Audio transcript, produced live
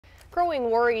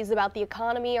Growing worries about the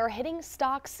economy are hitting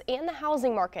stocks and the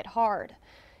housing market hard.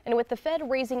 And with the Fed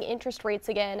raising interest rates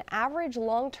again, average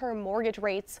long-term mortgage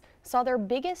rates saw their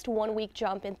biggest one-week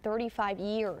jump in 35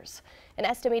 years. An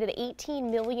estimated 18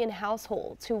 million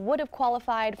households who would have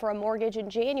qualified for a mortgage in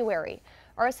January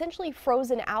are essentially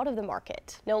frozen out of the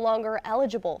market, no longer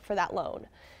eligible for that loan.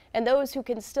 And those who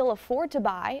can still afford to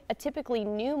buy a typically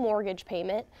new mortgage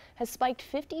payment has spiked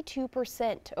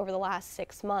 52% over the last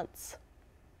 6 months.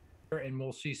 And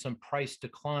we'll see some price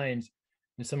declines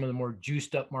in some of the more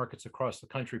juiced up markets across the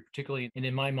country, particularly. And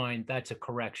in my mind, that's a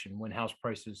correction when house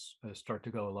prices start to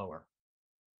go lower.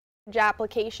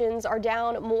 Applications are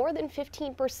down more than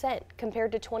 15%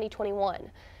 compared to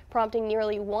 2021, prompting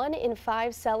nearly 1 in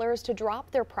 5 sellers to drop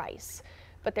their price.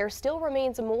 But there still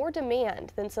remains more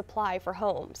demand than supply for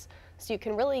homes, so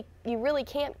you really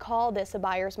can't call this a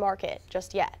buyer's market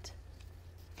just yet.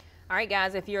 All right,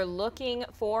 guys, if you're looking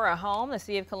for a home, the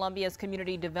City of Columbia's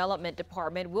Community Development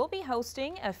Department will be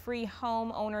hosting a free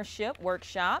home ownership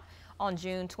workshop on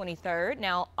June 23rd.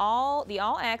 Now, the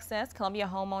all-access Columbia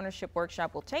Home Ownership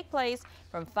Workshop will take place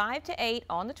from 5 to 8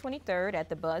 on the 23rd at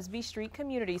the Busby Street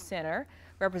Community Center.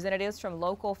 Representatives from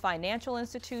local financial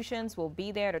institutions will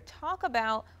be there to talk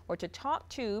about or to talk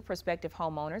to prospective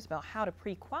homeowners about how to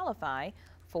pre-qualify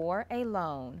for a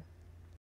loan.